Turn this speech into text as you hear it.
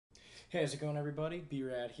Hey, how's it going, everybody?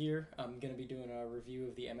 B-Rad here. I'm going to be doing a review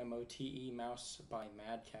of the M.M.O mouse by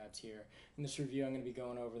Mad Catz here. In this review, I'm going to be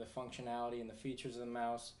going over the functionality and the features of the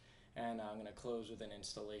mouse, and I'm going to close with an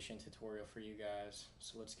installation tutorial for you guys.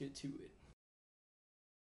 So let's get to it.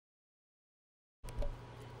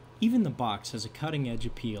 Even the box has a cutting-edge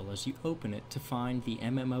appeal as you open it to find the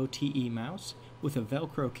M.M.O mouse with a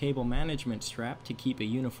Velcro cable management strap to keep a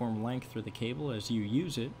uniform length through the cable as you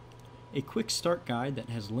use it, a quick start guide that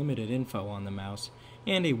has limited info on the mouse,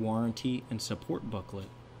 and a warranty and support booklet.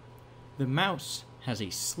 The mouse has a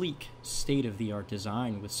sleek, state-of-the-art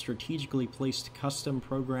design with strategically placed custom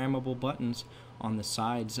programmable buttons on the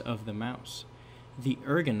sides of the mouse. The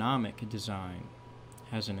ergonomic design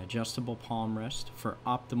has an adjustable palm rest for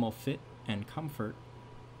optimal fit and comfort,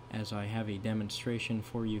 as I have a demonstration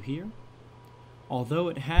for you here. Although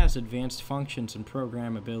it has advanced functions and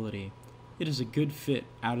programmability, it is a good fit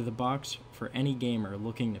out of the box for any gamer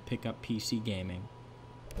looking to pick up PC gaming.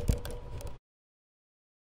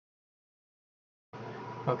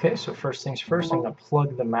 Okay, so first things first, I'm going to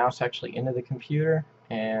plug the mouse actually into the computer,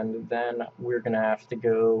 and then we're going to have to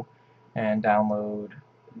go and download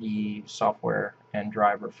the software and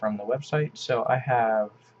driver from the website. So I have,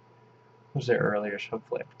 was there earlier, so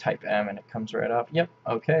hopefully I type M and it comes right up. Yep,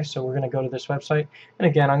 okay, so we're going to go to this website, and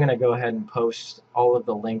again I'm going to go ahead and post all of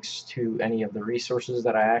the links to any of the resources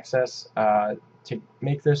that I access to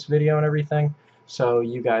make this video and everything, so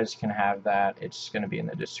you guys can have that. It's going to be in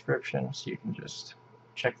the description, so you can just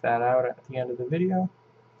check that out at the end of the video.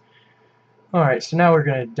 Alright, so now we're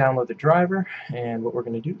going to download the driver, and what we're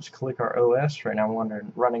going to do is click our OS. Right now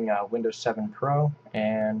I'm running Windows 7 Pro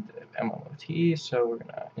and M.M.O, so we're going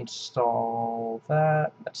to install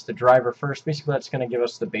that. That's the driver first. Basically that's going to give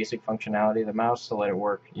us the basic functionality of the mouse to let it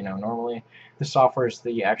work, normally. The software is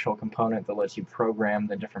the actual component that lets you program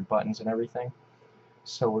the different buttons and everything.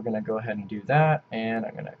 So we're going to go ahead and do that, and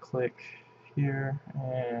I'm going to click here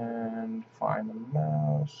and find the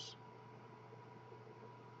mouse.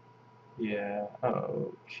 Yeah,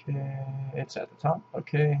 okay, it's at the top.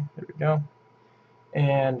 Okay, there we go.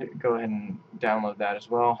 And go ahead and download that as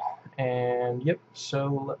well. And yep,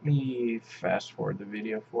 so let me fast forward the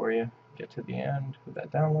video for you, get to the end with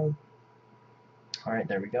that download. Alright,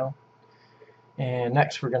 there we go. And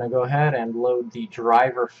next we're going to go ahead and load the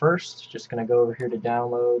driver first. Just going to go over here to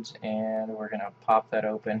downloads, and we're going to pop that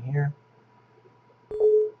open here.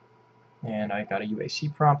 And I got a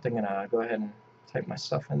UAC prompt. I'm going to go ahead and type my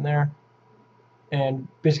stuff in there. And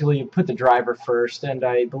basically you put the driver first, and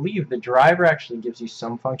I believe the driver actually gives you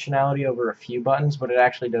some functionality over a few buttons, but it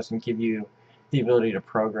actually doesn't give you the ability to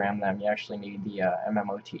program them. You actually need the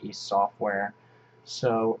M.M.O software.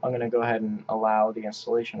 So I'm going to go ahead and allow the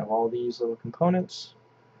installation of all these little components,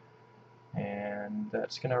 and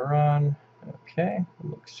that's going to run. Okay,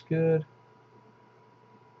 looks good.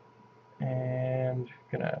 And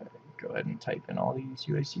I'm going to go ahead and type in all these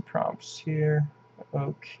UAC prompts here.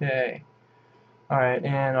 Okay. Alright,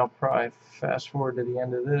 and I'll probably fast forward to the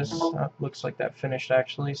end of this. Looks like that finished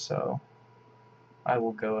actually, so I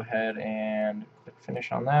will go ahead and click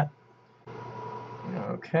finish on that.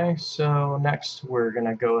 Okay, so next we're going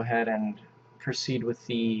to go ahead and proceed with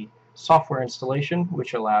the software installation,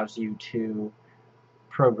 which allows you to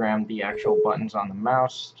program the actual buttons on the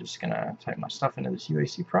mouse. Just going to type my stuff into this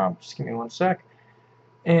UAC prompt. Just give me one sec.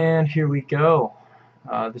 And here we go.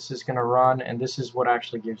 This is going to run, and this is what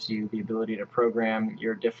actually gives you the ability to program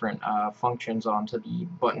your different functions onto the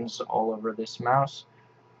buttons all over this mouse.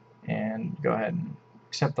 And go ahead and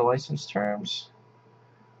accept the license terms,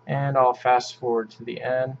 and I'll fast forward to the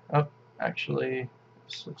end. Oh, actually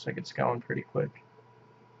this looks like it's going pretty quick.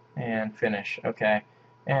 And finish. Okay,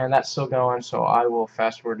 and that's still going, so I will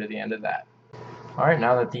fast forward to the end of that. Alright,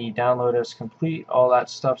 now that the download is complete, all that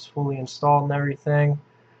stuff's fully installed and everything,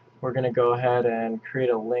 we're going to go ahead and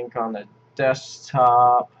create a link on the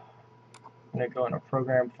desktop. I'm going to go into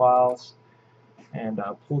Program Files and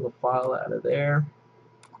pull the file out of there.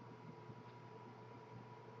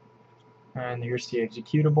 And here's the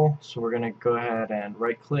executable. So we're going to go ahead and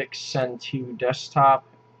right-click, Send to Desktop,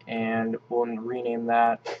 and we'll rename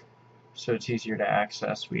that so it's easier to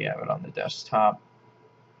access. We have it on the desktop.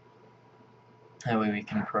 That way we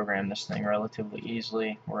can program this thing relatively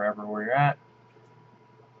easily wherever we're at.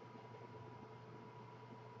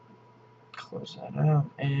 Close that out,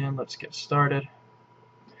 and let's get started.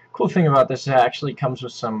 Cool thing about this is it actually comes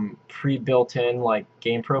with some pre-built-in like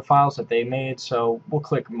game profiles that they made, so we'll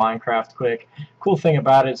click Minecraft quick. Cool thing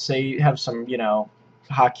about it is they have some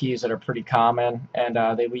hotkeys that are pretty common, and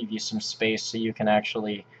they leave you some space so you can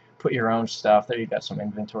actually put your own stuff. There you got some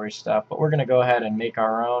inventory stuff, but we're going to go ahead and make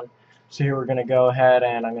our own. So here we're going to go ahead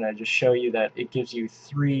and I'm going to just show you that it gives you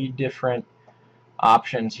 3 different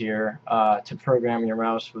options here to program your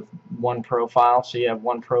mouse with one profile. So you have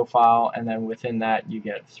one profile, and then within that you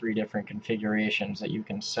get 3 different configurations that you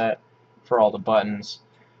can set for all the buttons.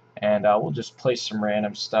 And we'll just place some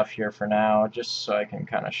random stuff here for now, just so I can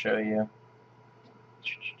kind of show you.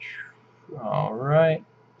 Alright,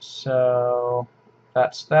 so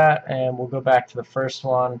that's that, and we'll go back to the first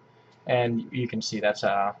one, and you can see that's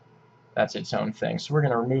its own thing. So we're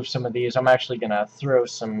going to remove some of these. I'm actually going to throw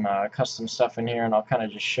some custom stuff in here, and I'll kind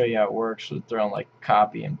of just show you how it works with throwing like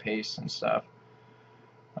copy and paste and stuff.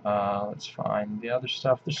 Let's find the other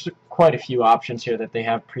stuff. There's quite a few options here that they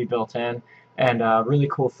have pre-built in, and a really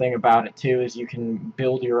cool thing about it too is you can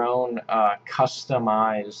build your own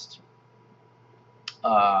customized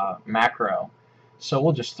macro. So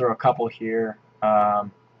we'll just throw a couple here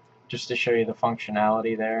just to show you the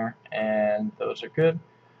functionality there, and those are good.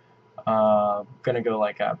 Gonna go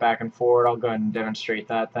like back and forward. I'll go ahead and demonstrate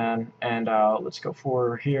that then, and let's go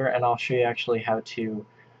forward here, and I'll show you actually how to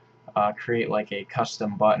create like a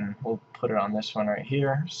custom button. We'll put it on this one right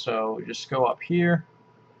here. So just go up here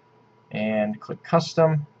and click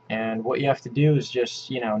custom, and what you have to do is just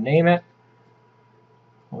name it.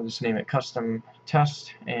 We'll just name it custom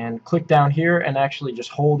test, and click down here and actually just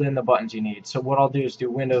hold in the buttons you need. So what I'll do is do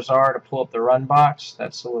Windows R to pull up the run box.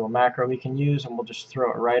 That's a little macro we can use, and we'll just throw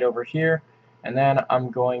it right over here, and then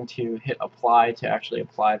I'm going to hit apply to actually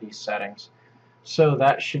apply these settings. So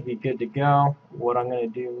that should be good to go. What I'm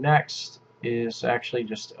going to do next is actually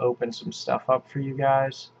just open some stuff up for you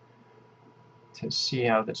guys to see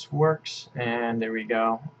how this works, and there we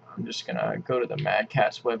go. I'm just gonna go to the Mad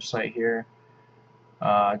Catz website here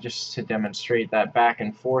just to demonstrate that back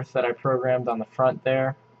and forth that I programmed on the front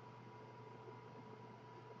there.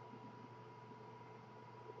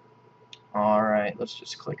 Alright, let's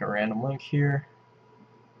just click a random link here.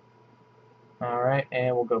 Alright,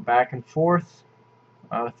 and we'll go back and forth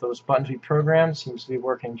with those buttons we programmed. Seems to be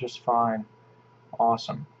working just fine.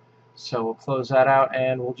 Awesome. So we'll close that out,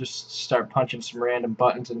 and we'll just start punching some random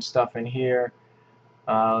buttons and stuff in here.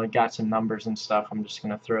 Got some numbers and stuff I'm just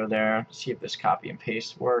going to throw there. See if this copy and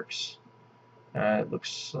paste works. It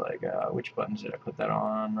looks like, which buttons did I put that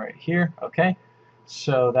on? Right here. Okay.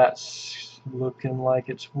 So that's looking like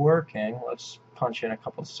it's working. Let's punch in a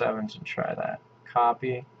couple 7s and try that.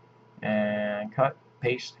 Copy and cut,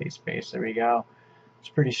 paste, paste, paste. There we go. It's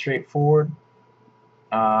pretty straightforward.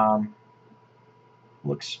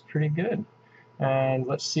 Looks pretty good. And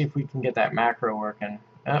let's see if we can get that macro working.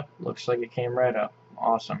 Oh, looks like it came right up.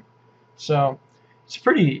 Awesome. So it's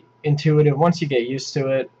pretty intuitive once you get used to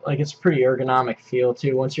it. Like, it's pretty ergonomic feel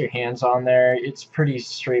too. Once your hand's on there, it's pretty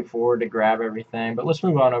straightforward to grab everything. But let's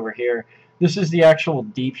move on over here. This is the actual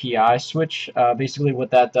DPI switch. Basically what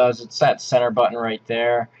that does, it's that center button right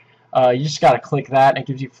there. You just got to click that, and it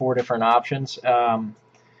gives you 4 different options.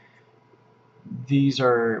 These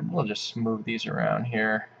are, we'll just move these around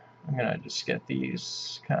here. I'm going to just get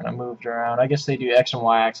these kind of moved around. I guess they do X and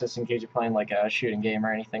Y axis in case you're playing like a shooting game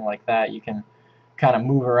or anything like that. You can kind of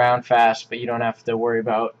move around fast, but you don't have to worry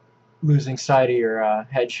about losing sight of your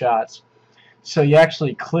headshots. So you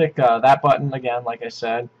actually click that button again, like I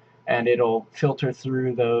said, and it'll filter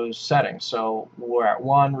through those settings. So we're at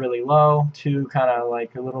 1, really low, 2, kind of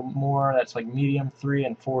like a little more, that's like medium, 3,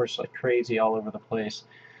 and 4 is like crazy all over the place.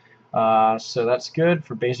 So that's good.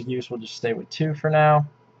 For basic use, we'll just stay with 2 for now.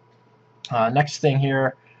 Next thing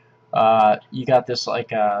here, you got this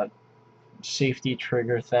like safety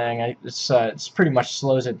trigger thing. It's pretty much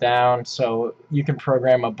slows it down, so you can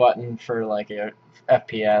program a button for like a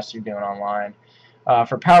FPS you're doing online.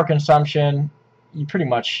 For power consumption, you pretty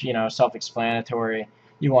much, self-explanatory.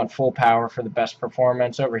 You want full power for the best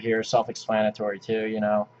performance. Over here, self-explanatory too.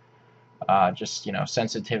 Just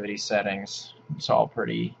sensitivity settings. It's all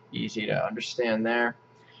pretty easy to understand there.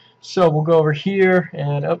 So we'll go over here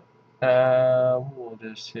and we'll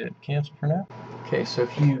just hit cancel for now. Okay, so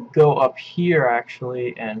if you go up here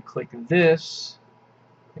actually and click this,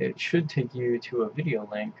 it should take you to a video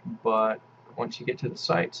link, but once you get to the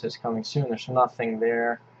site, it says coming soon. There's nothing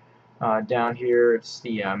there. Down here, it's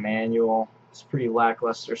the manual. It's pretty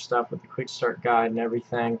lackluster stuff with the quick start guide and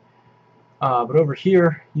everything. But over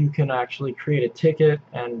here, you can actually create a ticket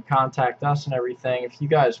and contact us and everything. If you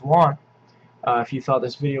guys want, if you thought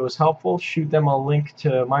this video was helpful, shoot them a link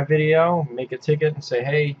to my video, make a ticket, and say,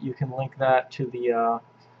 hey, you can link that to the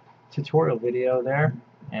tutorial video there.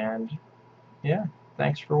 And yeah,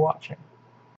 thanks for watching.